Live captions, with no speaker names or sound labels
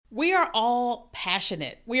we are all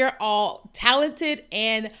passionate. We are all talented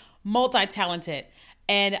and multi-talented.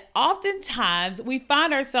 And oftentimes we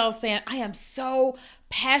find ourselves saying, I am so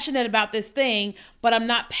passionate about this thing, but I'm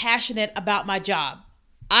not passionate about my job.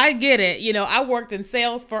 I get it. I worked in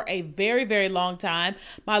sales for a very, very long time.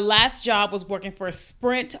 My last job was working for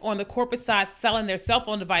Sprint on the corporate side, selling their cell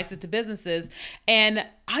phone devices to businesses. And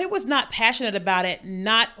I was not passionate about it,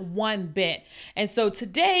 not one bit. And so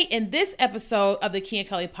today in this episode of the Key and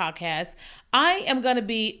Kelly podcast, I am going to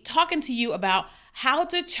be talking to you about how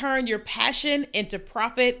to turn your passion into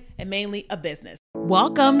profit and mainly a business.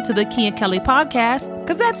 Welcome to the Key and Kelly podcast,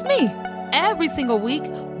 because that's me. Every single week,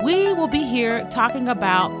 we will be here talking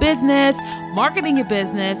about business, marketing your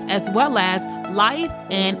business, as well as life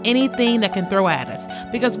and anything that can throw at us.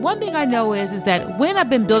 Because one thing I know is that when I've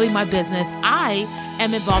been building my business, I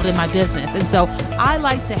am involved in my business. And so I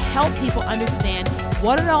like to help people understand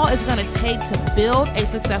what it all is going to take to build a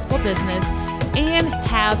successful business and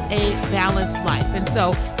have a balanced life. And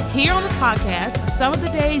so here on the podcast, some of the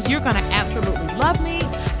days you're going to absolutely love me.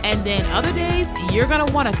 And then other days, you're going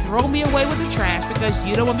to want to throw me away with the trash because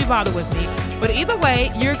you don't want to be bothered with me. But either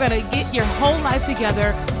way, you're going to get your whole life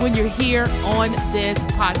together when you're here on this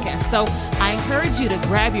podcast. So I encourage you to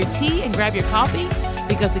grab your tea and grab your coffee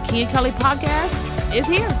because the Key and Kelly podcast is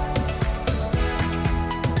here.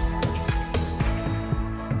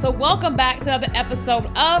 So welcome back to another episode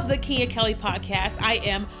of the Key and Kelly podcast. I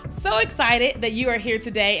am so excited that you are here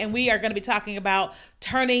today, and we are going to be talking about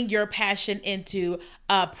turning your passion into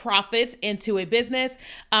profits, into a business.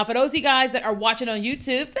 For those of you guys that are watching on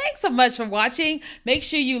YouTube, thanks so much for watching. Make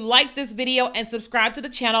sure you like this video and subscribe to the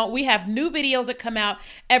channel. We have new videos that come out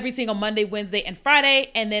every single Monday, Wednesday, and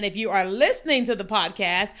Friday. And then if you are listening to the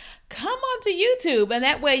podcast, come on to YouTube, and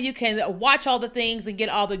that way you can watch all the things and get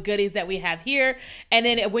all the goodies that we have here. And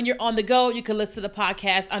then when you're on the go, you can listen to the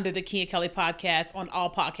podcast under the Key and Kelly podcast on all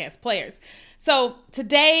podcast players. So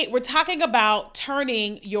today we're talking about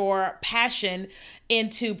turning your passion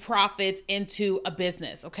into profits, into a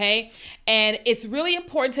business, okay? And it's really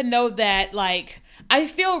important to know that, I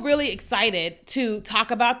feel really excited to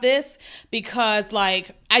talk about this because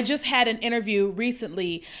I just had an interview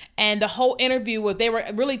recently, and the whole interview was, they were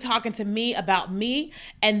really talking to me about me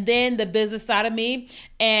and then the business side of me.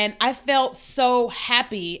 And I felt so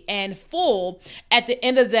happy and full at the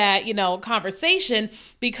end of that, conversation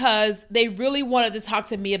because they really wanted to talk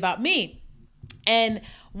to me about me. And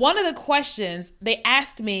one of the questions they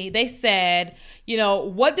asked me, they said,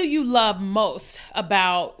 what do you love most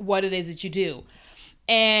about what it is that you do?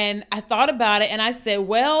 And I thought about it and I said,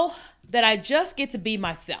 well, that I just get to be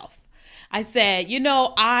myself. I said,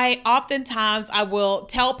 I will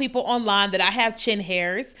tell people online that I have chin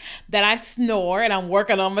hairs, that I snore, and I'm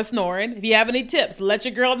working on my snoring. If you have any tips, let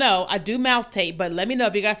your girl know. I do mouth tape, but let me know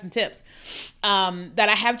if you got some tips. That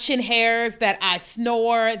I have chin hairs, that I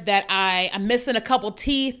snore, that I'm missing a couple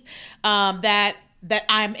teeth, that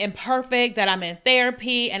I'm imperfect, that I'm in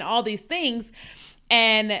therapy, and all these things.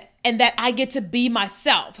 And that I get to be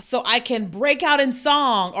myself. So I can break out in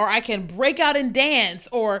song, or I can break out in dance,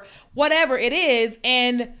 or whatever it is.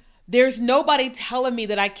 And there's nobody telling me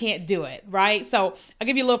that I can't do it, right? So I'll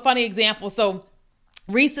give you a little funny example. So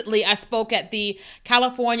recently I spoke at the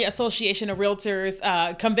California Association of Realtors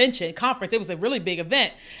conference. It was a really big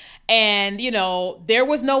event. And, there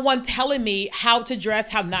was no one telling me how to dress,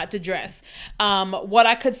 how not to dress, what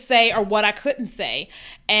I could say or what I couldn't say.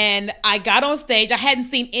 And I got on stage. I hadn't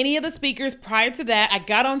seen any of the speakers prior to that. I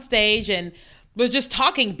got on stage and was just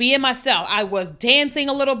talking, being myself. I was dancing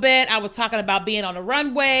a little bit. I was talking about being on a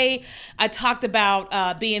runway. I talked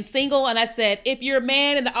about being single. And I said, if you're a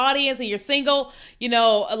man in the audience and you're single,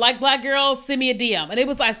 like Black girls, send me a DM.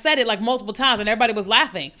 And I said it multiple times and everybody was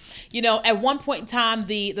laughing. At one point in time,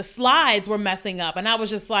 the slides were messing up. And I was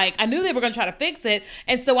just I knew they were going to try to fix it.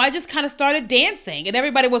 And so I just kind of started dancing and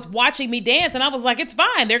everybody was watching me dance. And I was like, it's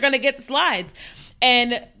fine. They're going to get the slides.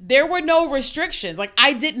 And there were no restrictions.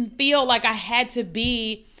 I didn't feel like I had to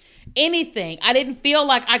be anything. I didn't feel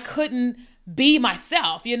like I couldn't be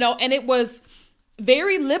myself, and it was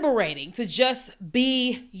very liberating to just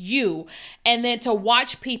be you. And then to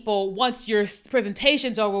watch people, once your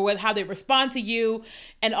presentation's over with, how they respond to you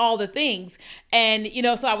and all the things. And,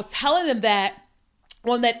 so I was telling them that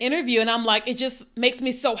on that interview, and I'm like, it just makes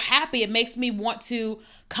me so happy. It makes me want to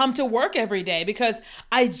come to work every day because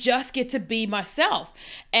I just get to be myself.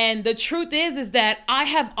 And the truth is that I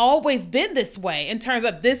have always been this way in terms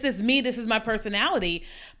of this is me, this is my personality.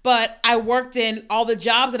 But I worked in all the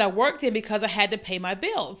jobs that I worked in because I had to pay my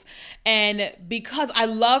bills. And because I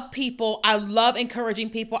love people, I love encouraging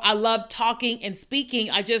people, I love talking and speaking,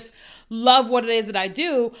 I just love what it is that I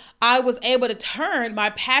do. I was able to turn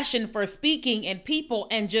my passion for speaking and people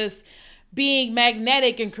and just being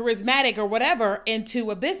magnetic and charismatic or whatever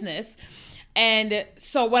into a business. And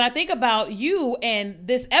so when I think about you and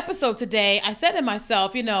this episode today, I said to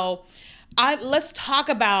myself, let's talk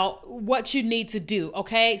about what you need to do,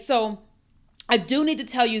 okay? So I do need to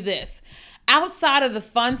tell you this. Outside of the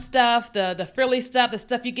fun stuff, the frilly stuff, the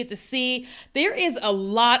stuff you get to see, there is a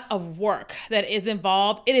lot of work that is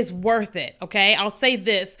involved. It is worth it, okay? I'll say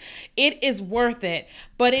this. It is worth it,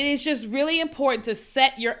 but it is just really important to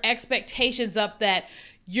set your expectations up that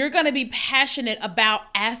you're going to be passionate about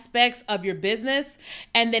aspects of your business.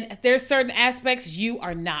 And then there's certain aspects you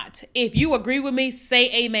are not. If you agree with me, say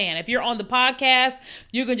amen. If you're on the podcast,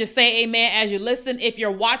 you can just say amen as you listen. If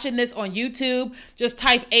you're watching this on YouTube, just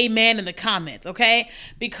type amen in the comments, okay?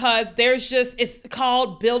 Because it's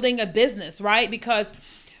called building a business, right? Because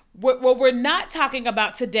what we're not talking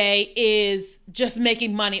about today is just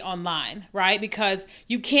making money online, right? Because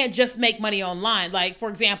you can't just make money online. Like, for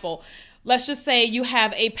example, let's just say you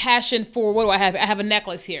have a passion for, what do I have? I have a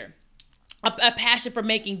necklace here, a passion for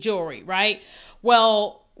making jewelry, right?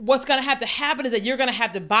 Well, what's going to have to happen is that you're going to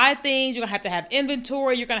have to buy things. You're going to have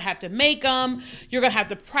inventory. You're going to have to make them. You're going to have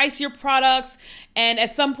to price your products. And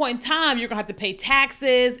at some point in time, you're going to have to pay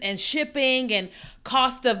taxes and shipping and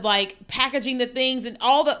cost of like packaging the things and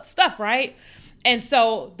all the stuff, right? And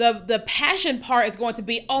so the passion part is going to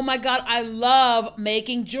be, oh my God, I love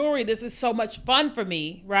making jewelry. This is so much fun for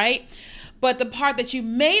me, right? But the part that you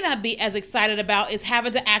may not be as excited about is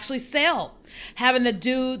having to actually sell, having to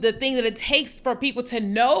do the thing that it takes for people to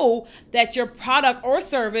know that your product or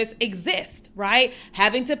service exists, right?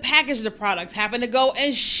 Having to package the products, having to go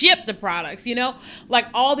and ship the products, like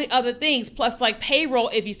all the other things, plus like payroll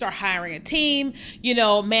if you start hiring a team,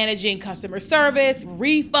 managing customer service,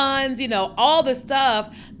 refunds, all the stuff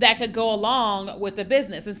that could go along with the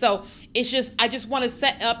business. And so I just want to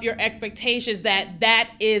set up your expectations that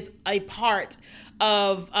is a part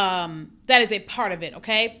of it,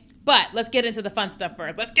 okay? But let's get into the fun stuff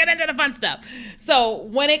first. So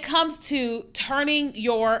when it comes to turning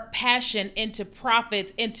your passion into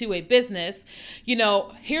profits, into a business,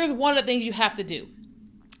 here's one of the things you have to do.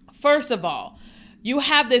 First of all, you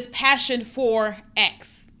have this passion for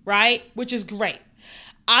X, right? Which is great.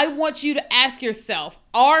 I want you to ask yourself,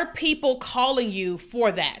 are people calling you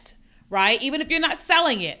for that? Right? Even if you're not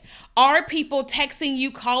selling it, are people texting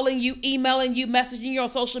you, calling you, emailing you, messaging you on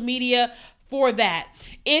social media for that?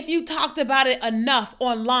 If you talked about it enough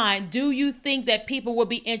online, do you think that people would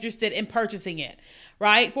be interested in purchasing it?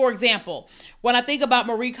 Right? For example, when I think about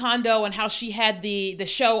Marie Kondo and how she had the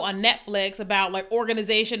show on Netflix about like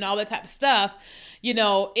organization and all that type of stuff,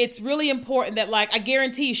 it's really important that I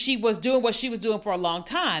guarantee she was doing what she was doing for a long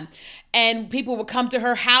time. And people would come to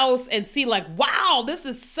her house and see wow, this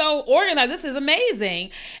is so organized. This is amazing.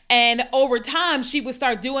 And over time, she would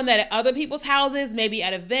start doing that at other people's houses, maybe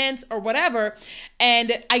at events or whatever.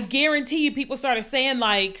 And I guarantee you people started saying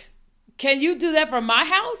can you do that for my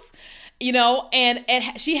house? And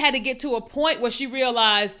she had to get to a point where she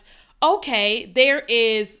realized, okay,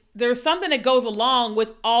 there's something that goes along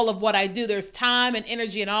with all of what I do. There's time and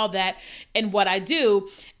energy and all that in what I do.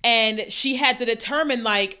 And she had to determine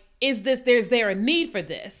is there a need for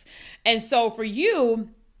this? And so for you,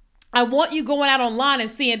 I want you going out online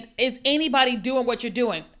and seeing, is anybody doing what you're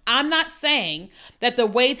doing? I'm not saying that the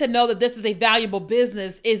way to know that this is a valuable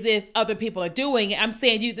business is if other people are doing it. I'm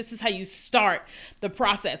saying this is how you start the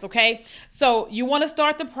process, okay? So you want to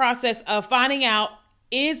start the process of finding out,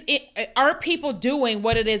 are people doing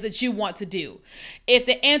what it is that you want to do? If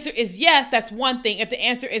the answer is yes, that's one thing. If the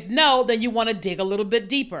answer is no, then you want to dig a little bit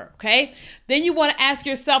deeper, okay? Then you want to ask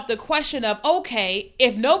yourself the question of, okay,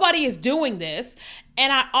 if nobody is doing this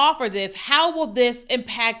and I offer this, how will this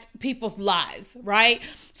impact people's lives, right?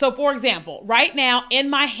 So for example, right now in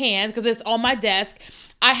my hand, because it's on my desk,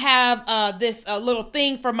 I have this little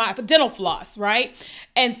thing for dental floss, right?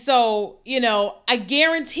 And so, I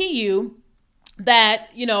guarantee you that,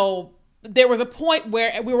 there was a point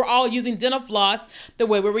where we were all using dental floss the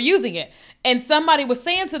way we were using it. And somebody was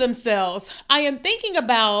saying to themselves, I am thinking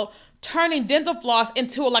about turning dental floss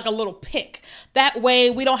into a little pick. That way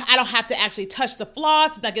I don't have to actually touch the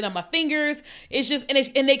floss, it's not getting on my fingers. It's just, and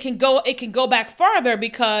it can go back farther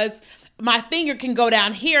because my finger can go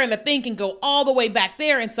down here and the thing can go all the way back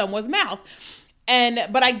there in someone's mouth.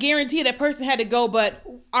 But I guarantee that person had to go, but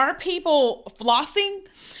are people flossing?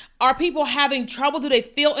 Are people having trouble? Do they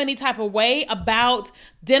feel any type of way about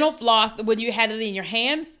dental floss when you had it in your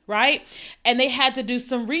hands, right? And they had to do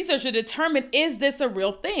some research to determine, is this a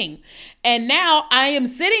real thing? And now I am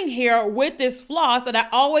sitting here with this floss that I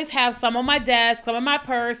always have, some on my desk, some in my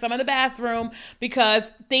purse, some in the bathroom,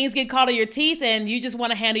 because things get caught in your teeth and you just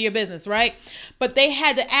want to handle your business, right? But they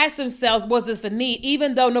had to ask themselves, was this a need,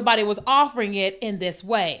 even though nobody was offering it in this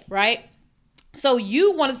way, right? So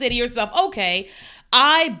you want to say to yourself, okay,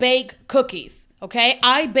 I bake cookies, okay?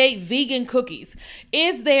 I bake vegan cookies.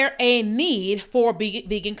 Is there a need for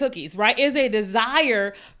vegan cookies, right? Is there a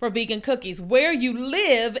desire for vegan cookies? Where you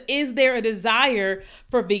live, is there a desire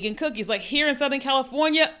for vegan cookies? Like here in Southern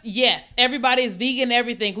California, yes, everybody is vegan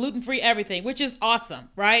everything, gluten-free everything, which is awesome,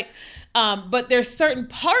 right? But there's certain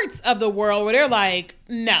parts of the world where they're like,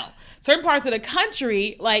 no. Certain parts of the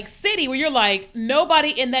country, like city, where you're like, nobody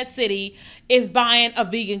in that city is buying a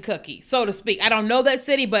vegan cookie, so to speak. I don't know that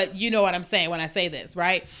city, but you know what I'm saying when I say this,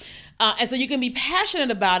 right? And so you can be passionate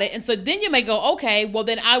about it. And so then you may go, okay, well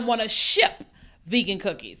then I want to ship vegan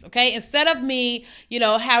cookies, okay? Instead of me,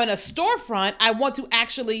 having a storefront, I want to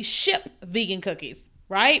actually ship vegan cookies.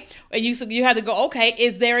 Right? And you have to go, okay,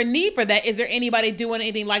 is there a need for that? Is there anybody doing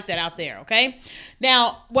anything like that out there? Okay.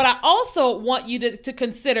 Now, what I also want you to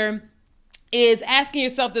consider is asking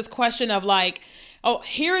yourself this question of like, oh,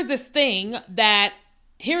 here's this thing that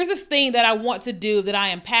I want to do that I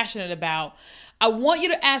am passionate about. I want you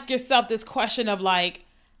to ask yourself this question of like,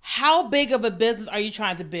 how big of a business are you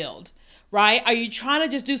trying to build? Right? Are you trying to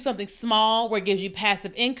just do something small where it gives you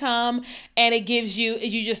passive income and it gives you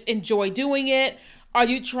just enjoy doing it? Are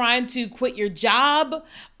you trying to quit your job,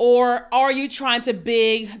 or are you trying to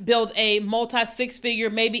build a multi-six-figure,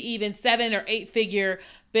 maybe even 7 or 8-figure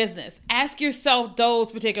business? Ask yourself those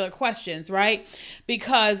particular questions, right?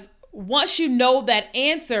 Because once you know that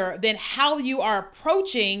answer, then how you are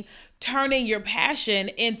approaching turning your passion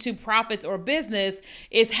into profits or business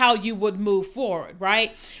is how you would move forward,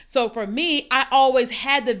 right? So for me, I always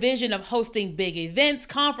had the vision of hosting big events,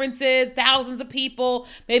 conferences, thousands of people,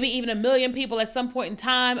 maybe even 1 million people at some point in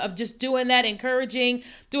time, of just doing that, encouraging,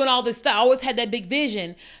 doing all this stuff. I always had that big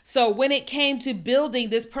vision. So when it came to building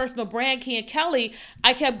this personal brand, Kia Kelly,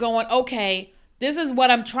 I kept going, okay, this is what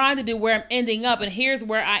I'm trying to do, where I'm ending up, and here's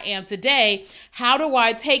where I am today. How do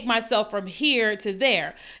I take myself from here to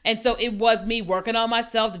there? And so it was me working on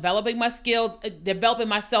myself, developing my skills, developing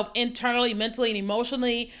myself internally, mentally, and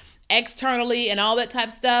emotionally, externally, and all that type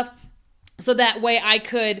of stuff. So that way I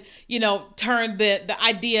could, turn the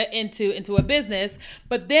idea into a business.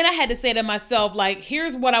 But then I had to say to myself, like,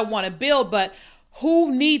 here's what I want to build, but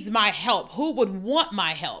who needs my help? Who would want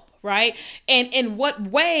my help? Right? And in what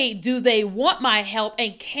way do they want my help?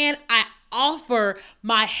 And can I offer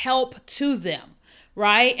my help to them?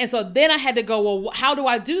 Right? And so then I had to go, well, how do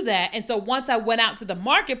I do that? And so once I went out to the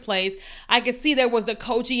marketplace, I could see there was the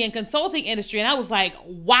coaching and consulting industry. And I was like,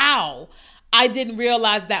 wow, I didn't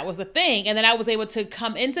realize that was a thing. And then I was able to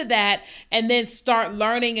come into that and then start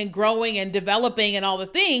learning and growing and developing and all the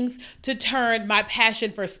things to turn my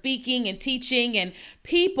passion for speaking and teaching and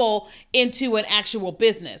people into an actual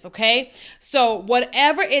business. Okay. So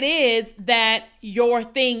whatever it is that your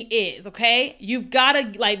thing is, okay, you've got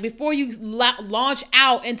to, like, before you launch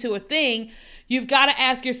out into a thing, you've got to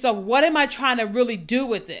ask yourself, what am I trying to really do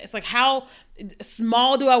with this? Like, how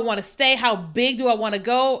small do I want to stay? How big do I want to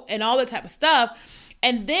go? And all that type of stuff.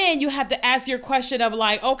 And then you have to ask your question of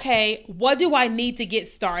like, okay, what do I need to get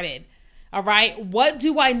started? All right. What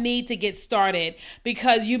do I need to get started?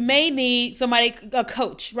 Because you may need somebody, a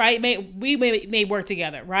coach, right? We may work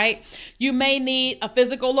together, right? You may need a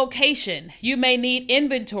physical location. You may need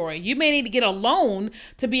inventory. You may need to get a loan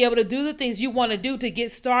to be able to do the things you want to do to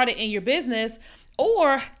get started in your business.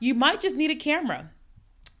 Or you might just need a camera.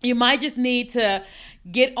 You might just need to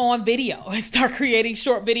get on video and start creating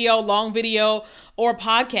short video, long video, or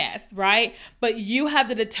podcast, right? But you have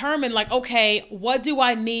to determine like, okay, what do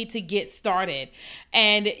I need to get started?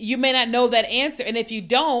 And you may not know that answer. And if you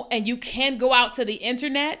don't, and you can go out to the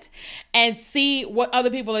internet and see what other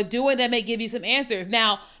people are doing, that may give you some answers.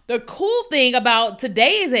 Now, the cool thing about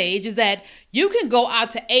today's age is that you can go out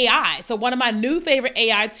to AI. So one of my new favorite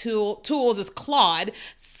AI tools is Claude,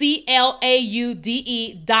 CLAUDE.ai,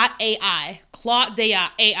 Claude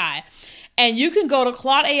AI. And you can go to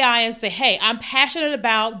Claude AI and say, hey, I'm passionate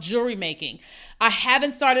about jewelry making. I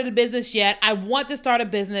haven't started a business yet. I want to start a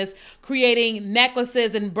business creating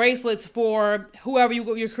necklaces and bracelets for whoever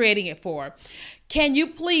you're creating it for. Can you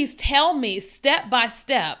please tell me step by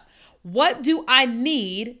step what do I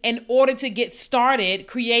need in order to get started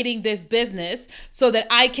creating this business so that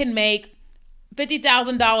I can make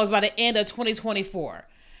 $50,000 by the end of 2024?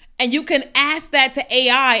 And you can ask that to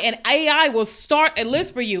AI, and AI will start a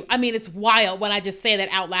list for you. I mean, it's wild when I just say that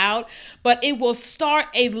out loud, but it will start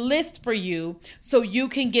a list for you so you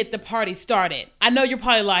can get the party started. I know you're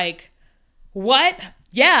probably like, what?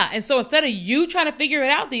 Yeah. And so instead of you trying to figure it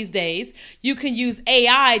out these days, you can use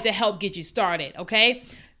AI to help get you started. Okay.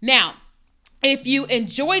 Now, if you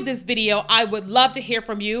enjoyed this video, I would love to hear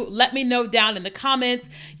from you. Let me know down in the comments,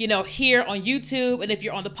 here on YouTube. And if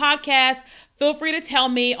you're on the podcast, feel free to tell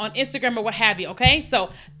me on Instagram or what have you. Okay. So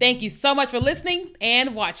thank you so much for listening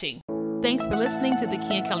and watching. Thanks for listening to the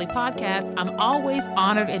Key and Kelly podcast. I'm always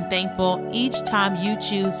honored and thankful each time you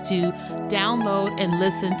choose to download and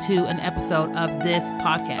listen to an episode of this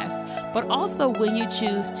podcast, but also when you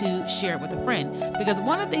choose to share it with a friend. Because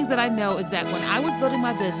one of the things that I know is that when I was building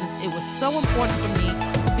my business, it was so important for me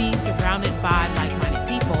to be surrounded by like-minded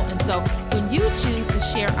people. And so when you choose to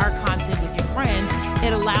share our content with your friends,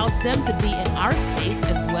 it allows them to be in our space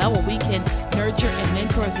as well, where we can nurture and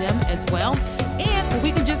mentor them as well. And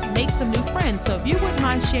we can just make some new friends. So if you wouldn't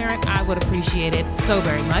mind sharing, I would appreciate it so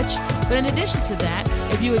very much. But in addition to that,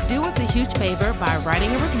 if you would do us a huge favor by writing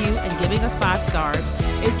a review and giving us 5 stars,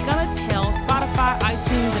 it's going to tell Spotify,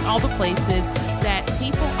 iTunes, and all the places that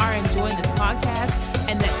people are enjoying this podcast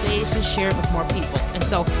and that they should share it with more people. And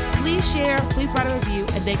so please share, please write a review,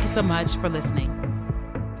 and thank you so much for listening.